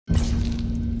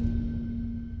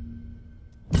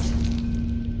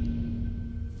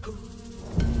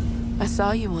I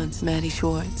saw you once, Maddie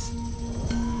Schwartz.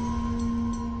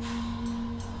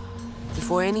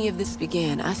 Before any of this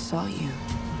began, I saw you.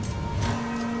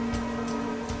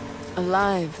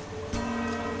 Alive.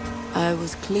 I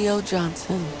was Cleo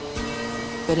Johnson.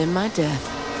 But in my death,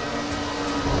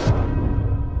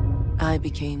 I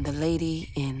became the lady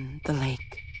in the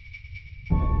lake.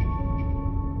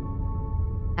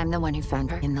 I'm the one who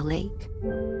found her in the lake.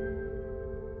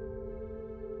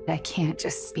 I can't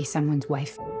just be someone's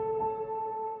wife.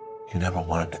 You never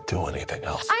wanted to do anything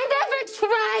else. I never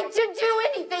tried to do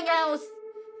anything else.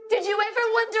 Did you ever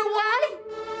wonder why?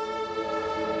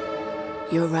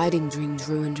 Your writing dreams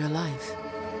ruined your life.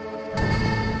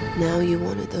 Now you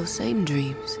wanted those same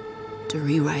dreams to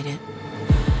rewrite it.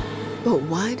 But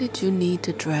why did you need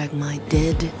to drag my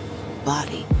dead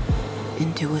body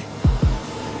into it?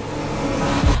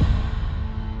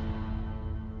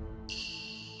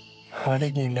 How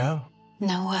did you know?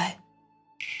 Know what?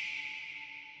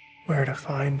 Where to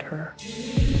find her?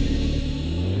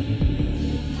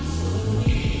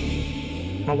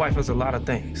 My wife is a lot of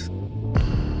things.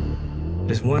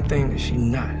 There's one thing that she's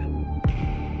not.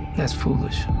 That's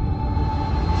foolish.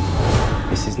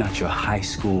 This is not your high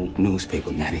school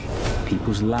newspaper, Maddie.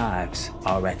 People's lives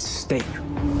are at stake.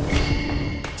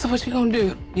 So what you gonna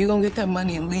do? You gonna get that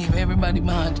money and leave everybody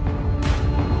behind you?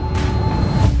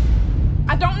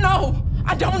 I don't know.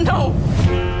 I don't know.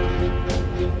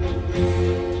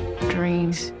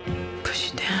 Dreams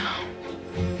push you down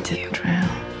until you drown.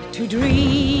 To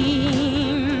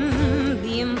dream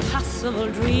the impossible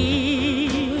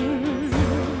dream.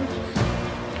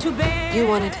 To bear You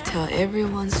wanted to tell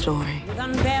everyone's story, with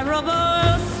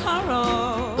unbearable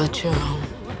sorrow. but your own.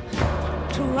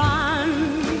 To run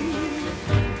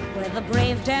where the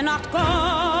brave dare not go.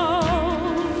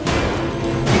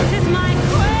 This is my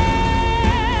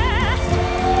quest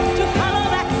to follow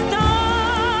that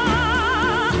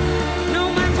star. No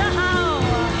matter how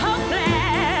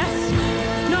hopeless,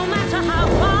 no matter how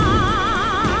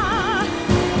far,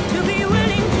 to be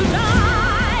willing to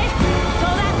die so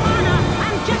that honor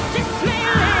and justice may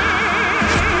live.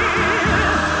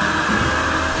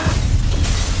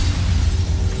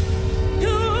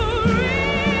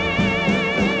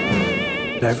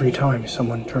 Every time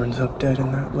someone turns up dead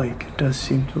in that lake, it does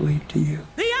seem to lead to you.